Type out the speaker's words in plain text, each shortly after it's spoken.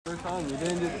time. You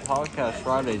didn't do the podcast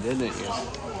Friday, didn't you?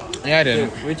 Yeah, I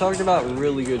did. We talked about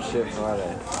really good shit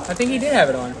Friday. I think he did have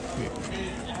it on.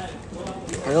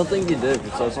 I don't think you did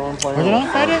because I saw him playing. Was it on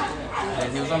Friday? Yeah,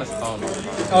 he was on his phone.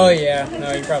 Oh, yeah.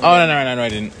 No, you probably Oh, no, I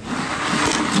didn't.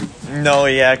 No,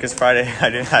 yeah, because Friday I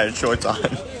didn't have shorts on.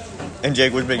 And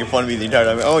Jake was making fun of me the entire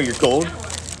time. Oh, you're cold?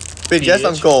 Bitch, yes,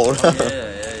 I'm cold. Yeah.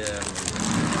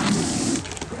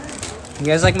 You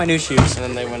guys like my new shoes? And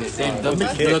then they went to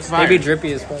They be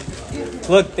drippy as fuck.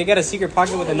 Look, they got a secret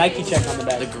pocket with a Nike check on the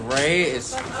back. The gray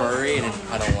is furry and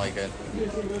I don't like it.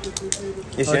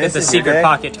 Is Look at the Genesis secret here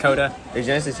pocket, Coda. today? Is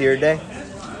Genesis here today?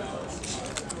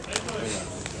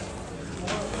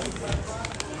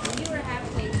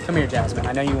 Come here, Jasmine.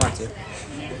 I know you want to.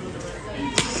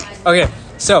 Okay,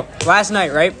 so last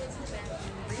night, right?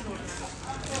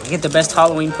 I get the best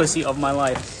Halloween pussy of my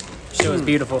life. Shit was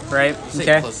beautiful, right?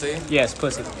 Say pussy? Yes,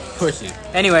 pussy. Pussy.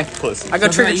 Anyway, Pussy. I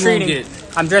go Something that you won't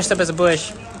trick-or-treating. I'm dressed up as a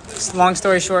bush. Long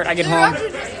story short, I get home.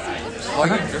 Why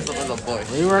are you dressed up as a boy?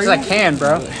 Because I can,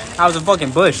 bro. I was a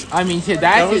fucking bush. I mean, shit,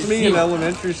 That was me in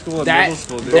elementary school and That- middle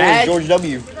school, dude. Bro, That- George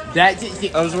W.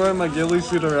 I was wearing my ghillie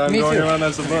suit around, Me going too. around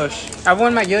as a bush. I've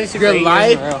worn my ghillie suit for Your 8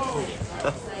 life- years in a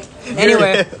row.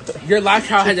 Anyway, Your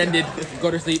lifestyle has ended. Go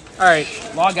to sleep. all right.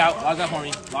 Log out for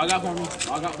me. Log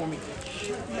out for me.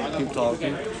 Keep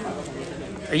talking.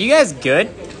 Are you guys good?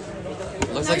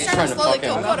 Looks like he's trying to fuck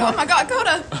him. Oh my god,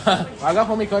 Coda! Log out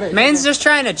for me, Coda. Man's just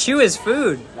trying to chew his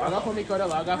food. Log out for me, Coda.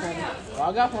 Log out for me.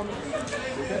 Log out for me.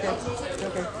 It's okay. It's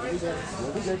okay. You'll be good.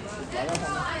 You'll be good. Log out for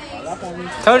me. Log out for me.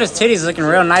 Coda's titties looking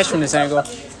real nice from this angle.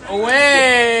 Oh,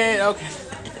 wait. Okay.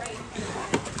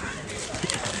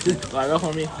 Log out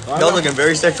for me. Y'all looking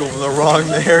very sexual from the wrong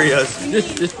areas.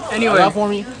 Just Anyway. log out for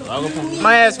me. Log out for me.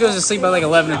 My ass goes to sleep by like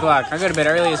 11 o'clock. I go to bed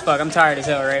early as fuck. I'm tired as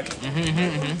hell, right?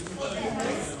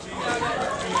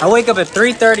 I wake up at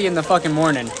 3:30 in the fucking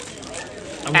morning.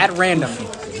 At random.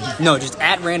 No, just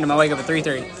at random. I wake up at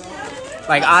 3:30.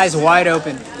 Like, eyes wide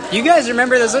open. You guys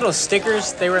remember those little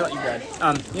stickers? They were like, you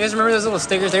guys remember those little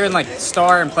stickers? They were in like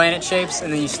star and planet shapes,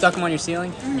 and then you stuck them on your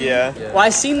ceiling? Yeah. Well, I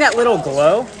seen that little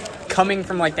glow coming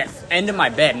from like that end of my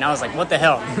bed, and I was like, what the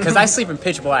hell? Because I sleep in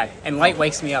pitch black, and light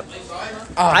wakes me up.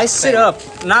 I sit up,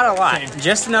 not a lot,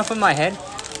 just enough in my head.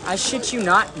 I shit you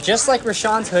not, just like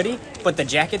Rashawn's hoodie, but the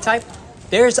jacket type,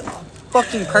 there's a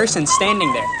fucking person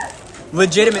standing there.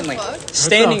 Legitimately.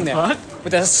 Standing there.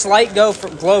 With a slight glow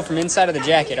from inside of the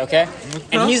jacket, okay?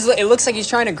 And it looks like he's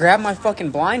trying to grab my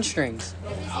fucking blind strings.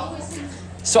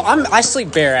 So I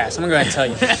sleep bare ass, I'm gonna go ahead and tell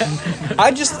you.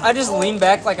 I just lean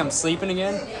back like I'm sleeping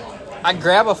again. I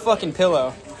grab a fucking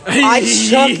pillow. I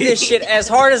chuck this shit as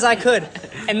hard as I could.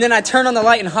 And then I turn on the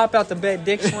light and hop out the bed,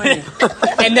 dick swinging.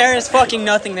 And there is fucking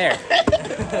nothing there.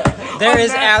 There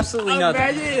is absolutely nothing.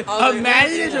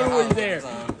 Imagine if someone was there.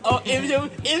 Oh,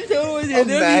 if someone was there,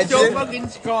 they'd be so fucking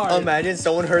scarred. Imagine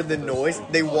someone heard the noise,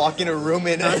 they walk in a room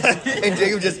and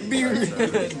Jacob just...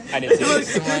 I didn't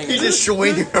see it. He's just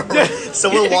swinging around.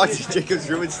 Someone walks in Jacob's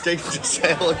room and Jacob just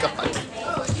said, oh god.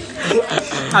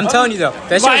 I'm telling you though,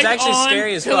 that shit was actually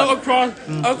scary as fuck.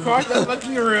 Across the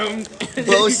fucking room.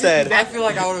 Bro said... I feel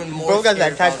like I would have been more Bro got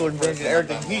that scared tactical if I was advantage and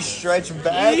everything. He stretched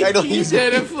back. I know He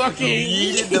said a fucking...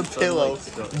 yeeted the pillow.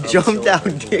 Jumped out,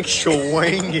 dick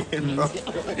swinging, bro.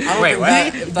 Wait,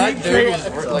 what? If that dude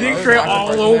was like, Dick trail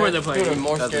all over the he would place. have been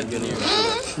more scared than you.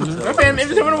 Man,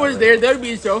 if someone was there, they'd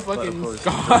be so fucking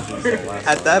scarred.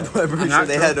 At that point, I'm pretty not sure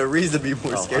they had a reason to be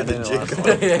more scared than Jacob.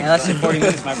 Yeah, that's in 40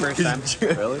 minutes my first time.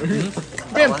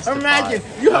 Man, imagine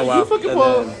you wow. fucking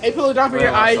pull a pillow down from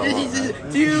your eye.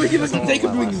 Dude, you fucking take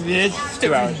him doing this.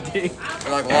 2 hours. You're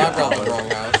like, well, I brought the wrong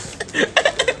house.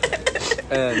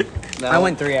 And now, I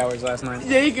went 3 hours last night.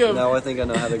 Jacob. now I think I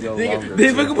know how to go longer. They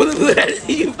too. fucking put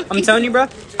the I'm telling you, bro,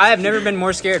 I have never been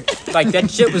more scared. Like, that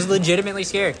shit was legitimately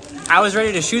scary. I was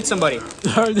ready to shoot somebody.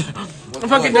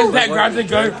 fucking does that, grabs the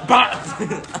gun, bop.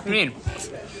 What do you mean?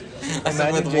 I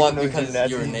said with what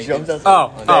because you were naked. Jumps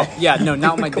out. Oh, yeah, no,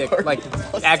 not with my dick. Like,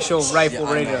 actual rifle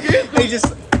ready to... He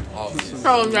just...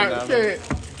 Oh, that shit.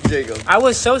 Jacob. I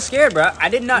was so scared, bro. I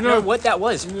did not know what that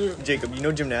was. Jacob, you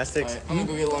know gymnastics? I'm gonna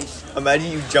go get lunch.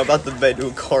 Imagine you jump out the bed to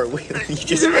a cartwheel and you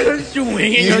just...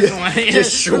 Swinging,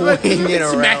 just swinging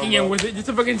around, smacking him bro. with it,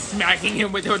 just fucking smacking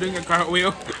him with doing a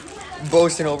cartwheel.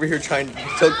 Boasting over here trying to...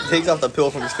 takes off the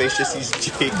pillow from his face, just sees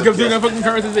Jacob. Go doing a fucking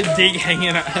cartwheel with a dick hanging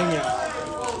out.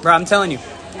 Bro, I'm telling you.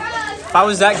 If I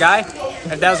was that guy,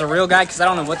 if that was a real guy, because I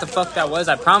don't know what the fuck that was,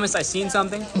 I promise I seen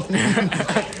something.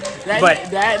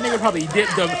 That nigga probably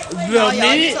dipped the Y'all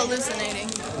minute just hallucinating.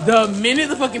 the minute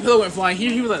the fucking pillow went flying.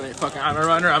 He was like, "Fucking, I'm a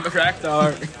runner. I'm a track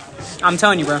star." I'm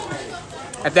telling you, bro.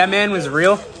 If that man was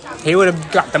real, he would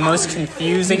have got the most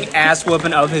confusing ass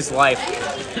whooping of his life.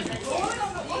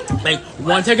 Like,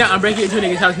 1 second I'm breaking into a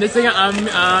nigga's house, next second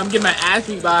I'm getting my ass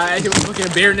beat by a fucking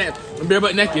bare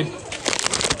butt naked.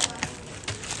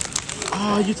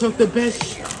 Oh, you took the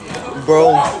best.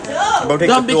 Bro takes the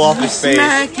Dumb pill off bitches his be face.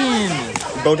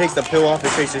 smacking. Bro takes the pill off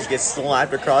his face, just gets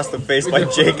slapped across the face by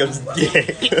Jacob's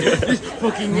dick. Just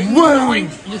fucking whirling.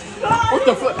 What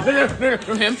the fuck?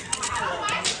 From him.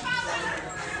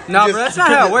 No, bro, that's not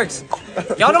how it works.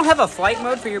 Y'all don't have a flight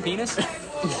mode for your penis?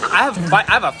 I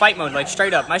have a fight mode, like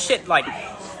straight up. My shit, like,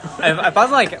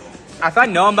 if I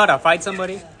know I'm about to fight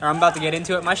somebody or I'm about to get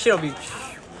into it, my shit will be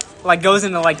like goes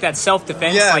into like that self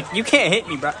defense. Yeah. Like you can't hit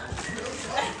me, bro.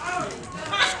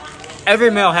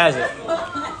 Every male has it.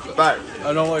 But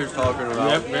I know what you're talking about.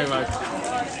 Yep, very much.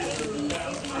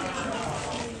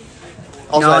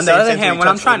 also, No, that on the same other sense when hand, you when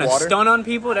I'm touch trying the to water- stun on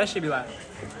people, that should be like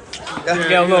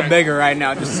get a little bigger right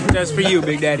now, just for you,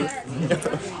 Big Daddy.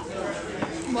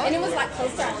 And it was like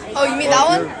close to. Oh, you mean that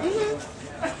one?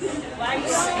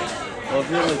 Well, if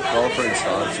your like girlfriend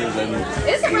stops you, then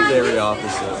Is it you're around very here?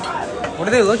 opposite. What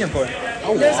are they looking for?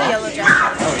 There's a yellow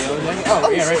jacket. Oh,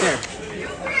 yeah, right there.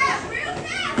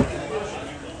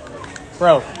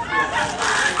 Bro,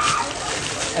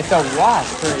 it's a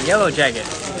wasp for a yellow jacket.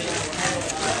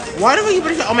 Why the fuck you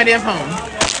put this on my damn phone?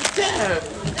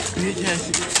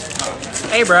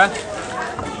 Hey, bruh.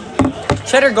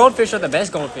 Cheddar goldfish are the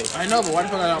best goldfish. I know, but why the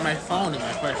fuck I got on my phone is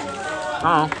my question.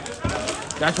 Oh.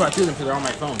 That's why I threw them, because they're on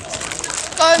my phone.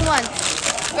 Going once.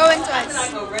 Going twice.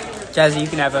 Jazzy, you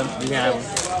can have them. You can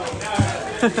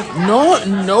have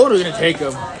them. No, they're gonna take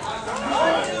them.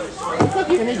 What the fuck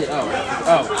even is it? Oh,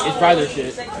 it's probably their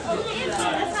shit.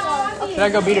 Should I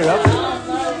go beat it up?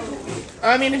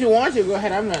 I mean, if you want to, go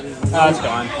ahead. I'm not. Oh, it's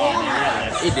gone.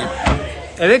 It did.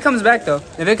 If it comes back, though.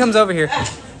 If it comes over here.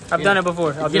 I've done it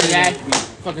before. I'll do Give it me that. again.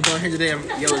 Fucking throwing hands today. I'm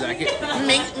yellow jacket.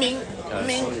 Mink, mink,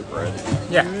 mink.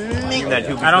 Yeah. Give him that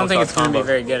two-piece I don't think it's Mozart going to be combo.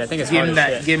 very good. I think it's Give hard him as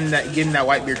that. shit. Give him that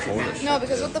white beard treatment. No,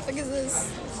 because what the fuck is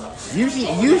this? You've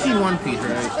seen One Piece,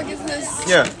 right? What the fuck is this?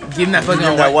 Yeah, Give him that give fucking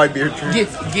him that white beard treatment.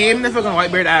 Give him the fucking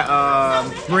white beard at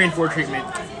Marine 4 treatment.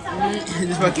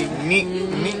 Just fucking meek.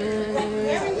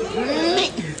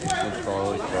 It's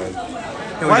garlic bread.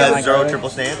 Who does zero triple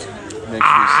stance? Makes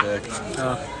me sick.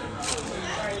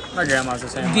 My grandma's the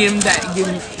same. Give him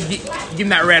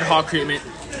that Red Hawk treatment.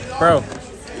 Bro,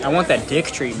 I want that dick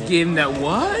treatment. Give him that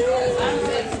what?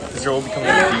 Zero becoming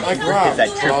I a grabbed. that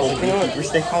I triple was gonna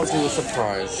steak house do a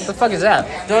surprise. What the fuck is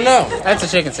that? Don't know. That's a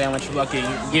chicken sandwich. Fucking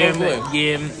give him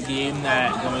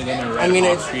that. I mean,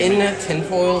 it's in the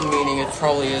tinfoil, meaning it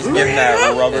probably is. Give him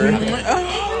that rubber.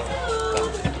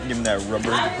 Give him that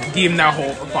rubber. Give him that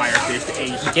whole fire fist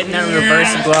ace. Getting that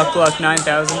reverse Gluck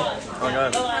 9000. Oh my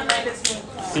god.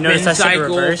 You notice I said cycle.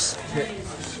 reverse?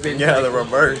 Yeah, the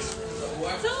reverse.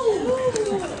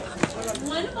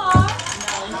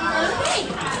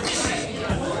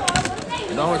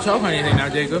 Don't choke on anything now,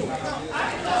 Jacob.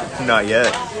 Not yet.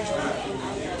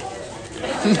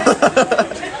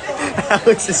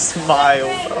 Alex's smile.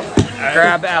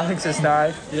 Grab Alex's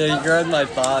thigh. Yeah, you grabbed my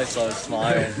thigh, so I was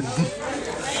smiling.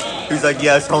 He's like,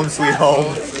 yes, home sweet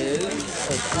home.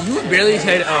 You barely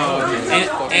said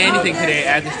anything today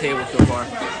at this table so far.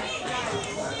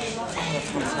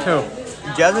 Who?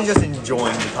 Jasmine's just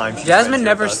enjoying the time. She Jasmine spends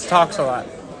never with us. talks a lot.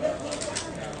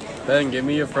 Ben, give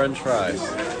me your French fries.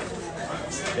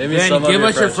 Give me Then some give of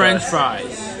us your French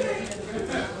fries.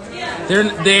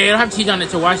 They don't have cheese on it,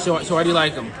 so why do you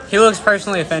like them? He looks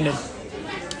personally offended.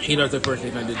 He does look personally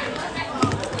offended.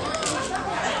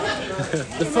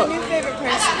 The fuck? New favorite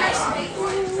person.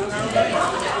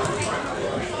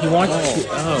 He wants to.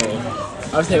 Oh.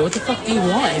 I was saying, what the fuck do you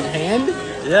want? His hand?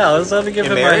 Yeah, let's have to give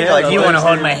You him my married? hand. Like, You want to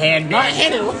hold my hand, Not Dad?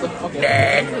 hand. What the fuck?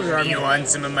 Dad, you want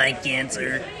some of my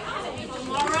cancer?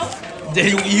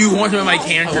 You want some of my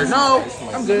cancer? No,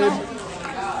 I'm good.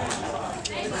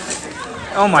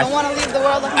 Oh my. Don't want to leave the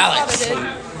world like my Alex. father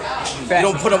did. You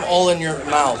don't put them all in your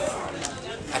mouth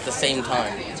at the same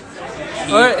time.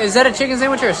 Or is that a chicken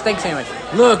sandwich or a steak sandwich?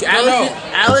 Look, No.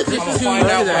 Alex I'm is gonna too find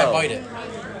out when I that. bite it.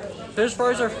 His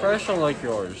fries are fresh, unlike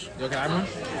yours. You okay, Admiral?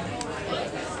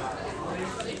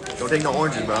 Don't take no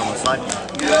oranges, bro. I'm gonna slide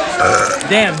you.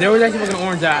 Damn, there was actually fucking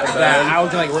orange that I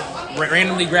was gonna like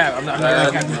randomly grab. I'm not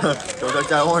gonna Don't touch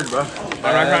that orange, bro. I'm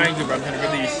not trying to, bro. I'm trying to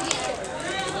release.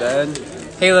 Ben,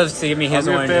 He loves to give me his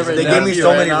I'm your oranges. favorite They Yeah. gave me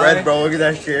so many Yeah. reds, bro. Look at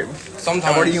that shit. Sometimes.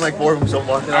 I've already eaten like 4 of them so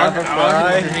far. I have a I'll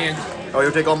fry? give you your hand. Oh,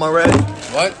 you'll take all my red?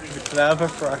 What? Can I have a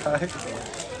fry?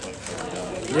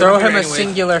 Throw him a Anyway.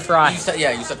 singular fry. You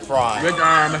said fry. Red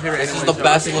arm, my favorite. This is anyway, the so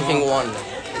best I'll take looking one. one.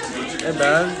 Hey,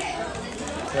 Ben.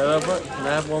 Can I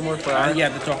have one more fry? Yeah,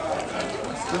 that's all.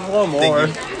 Just a little more.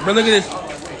 But look at this.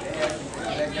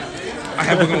 I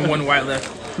have one white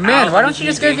left. Man, why don't you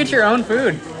just go get your own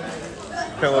food?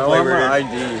 I want my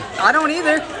ID. I don't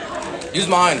either. Use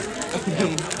mine.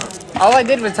 All I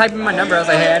did was type in my number. I was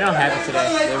like, hey, I don't have it today.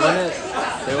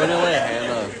 They wouldn't let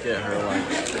Hannah get her like.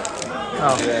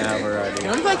 Oh. She didn't have her ID.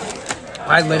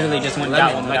 I literally just went and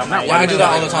got one without my Yeah, I do that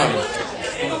all the time.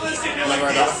 Remember,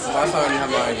 last time I didn't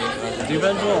have my ID. You've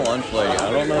been to a lunch lady.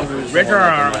 I don't know who's. Red the one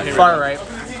or with the orange? red. Far right.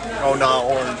 Oh, not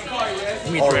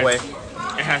orange. Me All the red. way.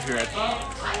 It has to be red.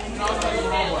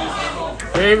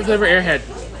 Favorite flavor Airhead.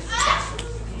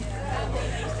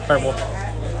 Purple.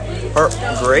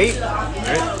 Great.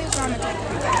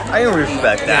 I can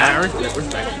respect that. Yeah,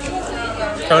 respect.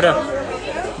 Coda,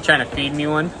 you trying to feed me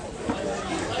one?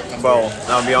 Bro,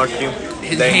 I'll be honest with you.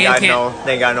 His They hand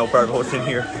ain't got no purples in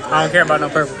here. I don't care about no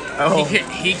purple. Oh,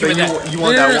 He so can you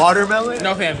want that watermelon?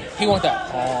 No, fam. He want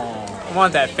that. I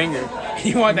want that finger.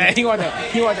 He want that. He want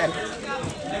that. He want that.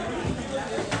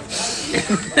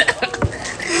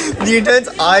 The intense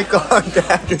eye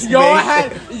contact is Y'all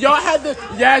had the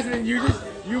Jasmine. You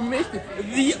missed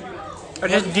it. I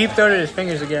just deep throated his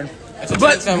fingers again. with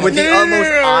the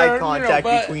utmost eye contact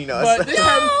between us. But this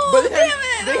time,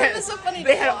 Damn it! It was so funny.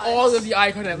 they had all of the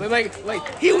eye contact.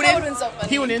 Like he went That in. would've been so funny.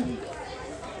 He went in.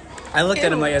 I looked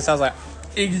at him like this. I was like,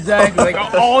 Exactly.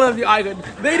 Like all of the eye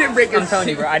contact. They didn't break. I'm telling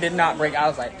you, bro. I did not break. I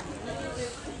was like,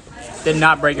 did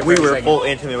not break it. We for a were second. full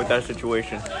intimate with that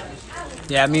situation.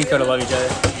 Yeah, me and Coda love each other.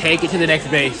 Take it to the next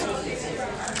base.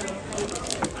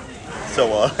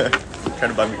 So,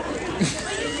 trying to buy me.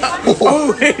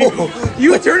 Oh wait,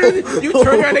 you turned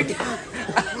around again.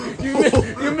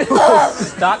 You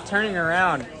missed. Stop turning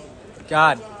around.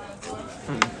 God.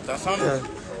 That sounded.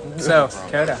 So,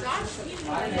 Coda.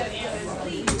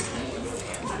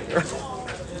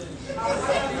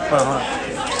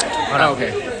 Hold on.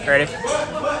 Okay. Ready?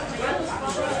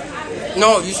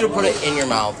 No, you should put it in your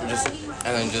mouth. And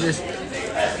then just.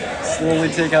 Slowly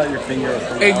take out your finger.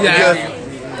 From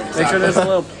Exactly. Make sure there's a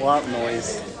little plop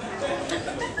noise.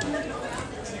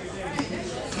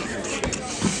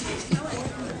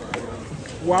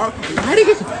 Wow. Why did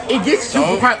it gets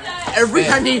super quiet every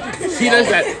time he does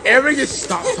that. Everybody just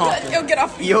stops talking. Yo, get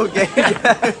off. You okay?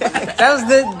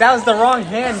 That was the wrong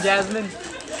hand, Jasmine.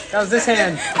 That was this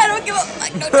hand. I don't give a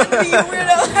fuck. Don't touch me, you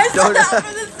weirdo. I saw that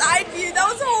from the side view. That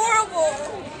was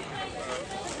horrible.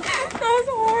 That was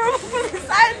horrible from the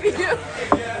side view.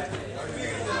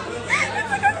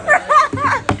 It's like a frog.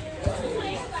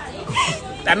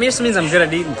 That just means I'm good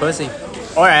at eating pussy.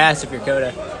 Or I asked if you're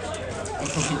Coda.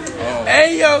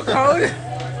 Hey, yo, Code.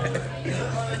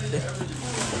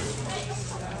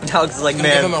 Alex is like, Give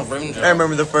him man, a rim job. I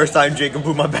remember the first time Jacob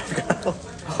blew my back out.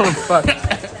 Oh, fuck.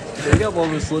 Jacob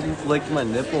almost licked my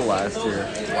nipple last year.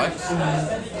 What?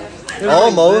 It was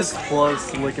Almost. Like this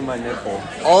close to licking my nipple.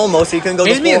 Almost, you couldn't go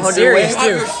He's the being 400 serious, way.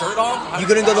 You have your shirt off? You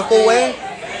couldn't go the full way?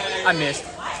 I missed.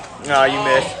 No, you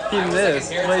missed. He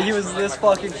missed, but he was this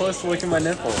fucking close to licking my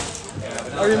nipple.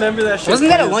 I remember that shit. Wasn't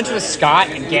that a clear as lunch with Scott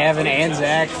and Gavin and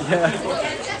Zach? Yeah.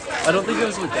 I don't think it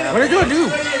was with that. What did y'all do?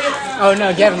 Oh,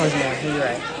 no, Gavin was there. You're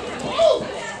right.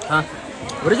 Huh?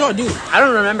 What did y'all do? I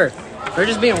don't remember. We were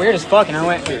just being weird as fuck, and I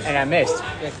went and I missed.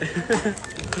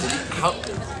 How?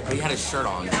 He had his shirt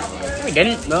on. We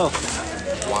didn't. No.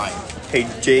 Why? Hey,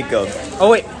 Jacob. Oh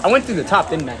wait, I went through the top,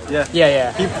 didn't I? Yeah.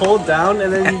 Yeah. He pulled down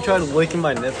and then he tried licking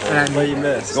my nipple, And I- but you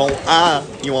missed.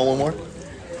 You want one more?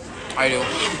 I do.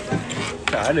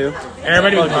 Yeah, I do.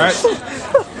 Everybody was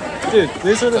alright. Dude,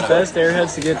 these are the best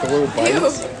airheads to get the little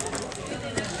bites.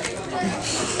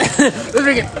 Let's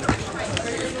bring it.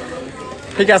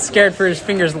 He got scared for his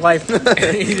finger's life.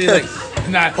 He's just like,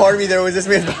 nah. Part of me there was this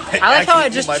man's. I like how I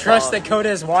just trust that Coda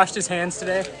has washed his hands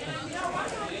today.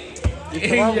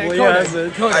 Probably Coda. has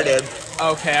it. I did.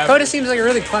 Okay. Coda seems like a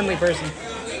really cleanly person.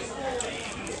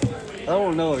 I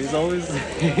don't know. He's always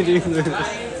eating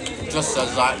this. Just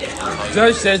says that.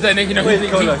 Judge says that nigga know Wait, he's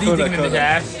Coda, digging in his Coda.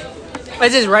 ass.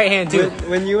 It's his right hand too.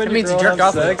 When you and That your means he girl jerked have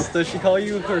off with sex, does she call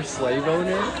you her slave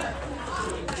owner?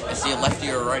 Is he a lefty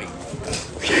or a righty?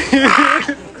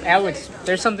 Alex,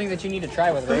 there's something that you need to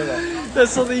try with Rayla.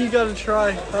 That's something you gotta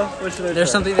try. Huh? What should I There's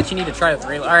try? something that you need to try with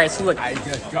Rayla. All right, so look, I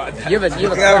just got that. you have a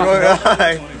Yeah,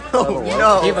 cloth. oh, Do you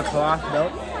no. have a cloth?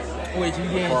 Nope. Wait, you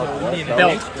didn't.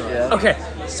 Belt. Yeah. Okay,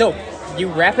 so you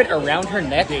wrap it around her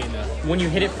neck when you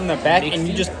hit it from the back, and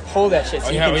you just pull that shit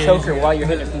so you can choke her while you're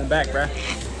hitting it from the back, bruh.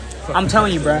 I'm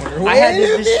telling you, bruh. I had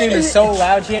this stream is so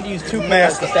loud, she had to use 2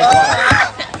 pairs to stay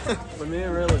quiet. When me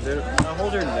and Rayla did it, I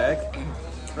hold her neck,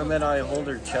 and then I hold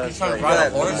her chest. trying to Right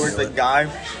ride there. a horse? Where's the guy?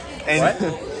 And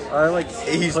I like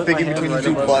He's put picking my hand between right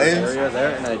two above buttons. the area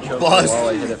there, and I choke Bust, while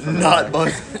I hit it from not there.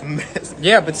 bust. Miss.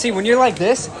 Yeah, but see, when you're like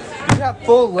this, you got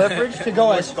full leverage to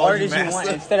go as hard as you want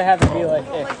instead of having to be like,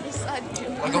 hey.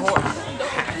 Like a horse.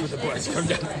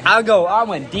 I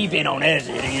went deep in on this,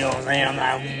 you know what I'm saying? I'm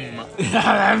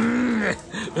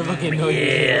like,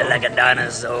 yeah, like a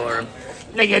dinosaur.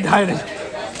 Like a dinosaur.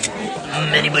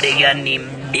 Anybody got any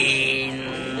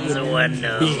beans? What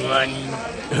the fuck?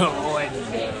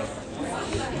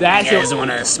 That's You guys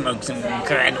want to smoke some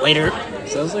crack later?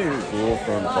 Sounds like a ghoul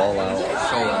from Fallout.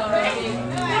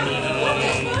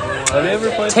 Have you ever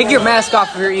played Take your Fallout? mask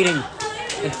off if you're eating.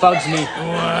 It bugs me.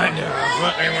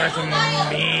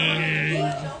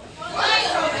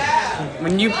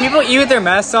 When people eat with their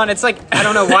masks on, it's like, I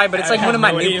don't know why, but it's like one of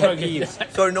my new pet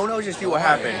peeves. So no one knows just see what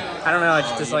happened. I don't know, I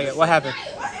just like it. What happened?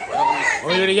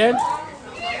 Want to do it again?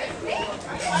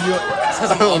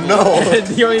 Oh no. You want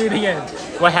to do it again?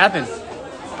 What happened?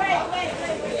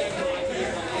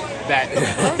 That.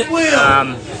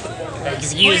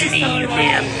 Excuse me, you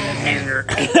damn hanger.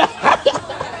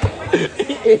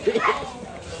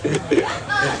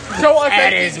 So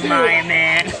That is my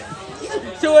man.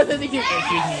 So authentic. Excuse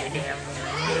me, you damn.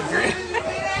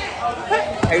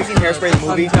 Have you seen Hairspray the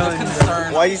movie?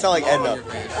 Concerned. Why do you sound like Edna?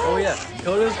 Oh yeah,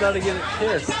 Coda's about to get a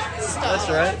kiss. That's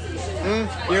right.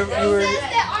 You were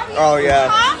Oh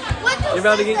yeah. you're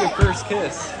about to get your first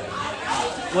kiss.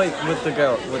 Wait, with that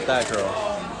girl.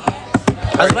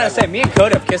 I was about to say, me and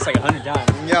Coda have kissed like 100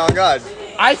 times. Yeah, oh god.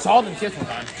 I saw them kiss one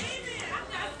time.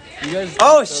 You guys.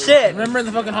 Oh shit! Remember in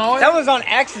the fucking hallway? That was on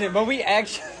accident, but we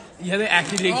actually. Yeah, they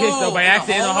actually did kiss though by in the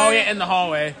accident hallway? in the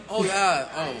hallway. Oh, yeah.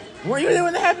 Oh. Weren't you there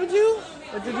when that happened to you?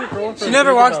 What did your girlfriend She never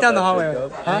think walks about down the that, hallway.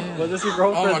 Jacob? Huh? What does your Oh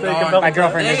girlfriend my think God. about My that?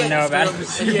 girlfriend doesn't know about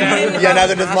it. Yeah,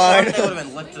 neither does mine. They would have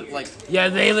been lifted, like, Yeah,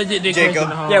 they legit did kiss in Jacob.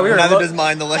 the hallway. Yeah, we were. Neither Lo- does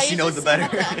mine. The less she knows, the better.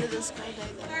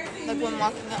 Like when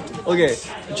walking up to the Okay,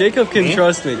 Jacob can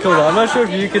trust me. Coda, I'm not sure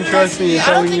if you can trust me in I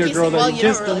don't telling think your you girl see- well, that you you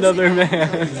don't kissed really another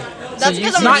man. That's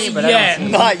because I'm Not but I don't yet. see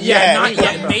Not Yeah, yet. not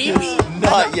yet. Maybe.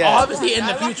 Not yet. Obviously in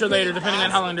the future later, depending on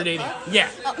how long they're dating. Yeah.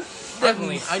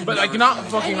 Definitely. But like not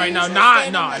fucking right now. Not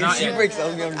If she yet. breaks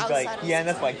up, I'm gonna be like, yeah, and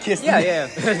that's why I kissed Yeah, you. yeah.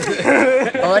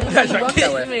 Oh, I didn't That's think you right. walked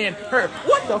that way. Man, her.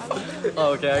 What the fuck?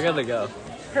 Oh, okay, I gotta go.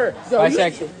 Her. Yo,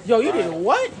 Bisexual. you did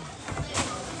what?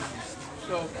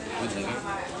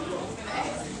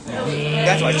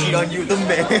 That's why I cheat on you, the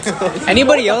man.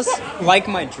 Anybody else like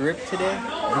my drip today?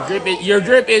 Your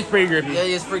drip is pretty drippy. yeah,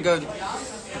 it's pretty good.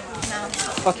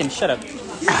 Fucking shut up.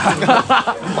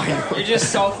 You're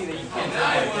just salty that you can't.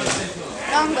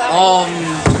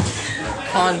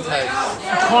 Context.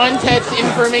 Context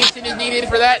information is needed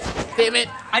for that statement.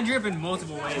 I drip in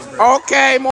multiple ways, bro. Okay.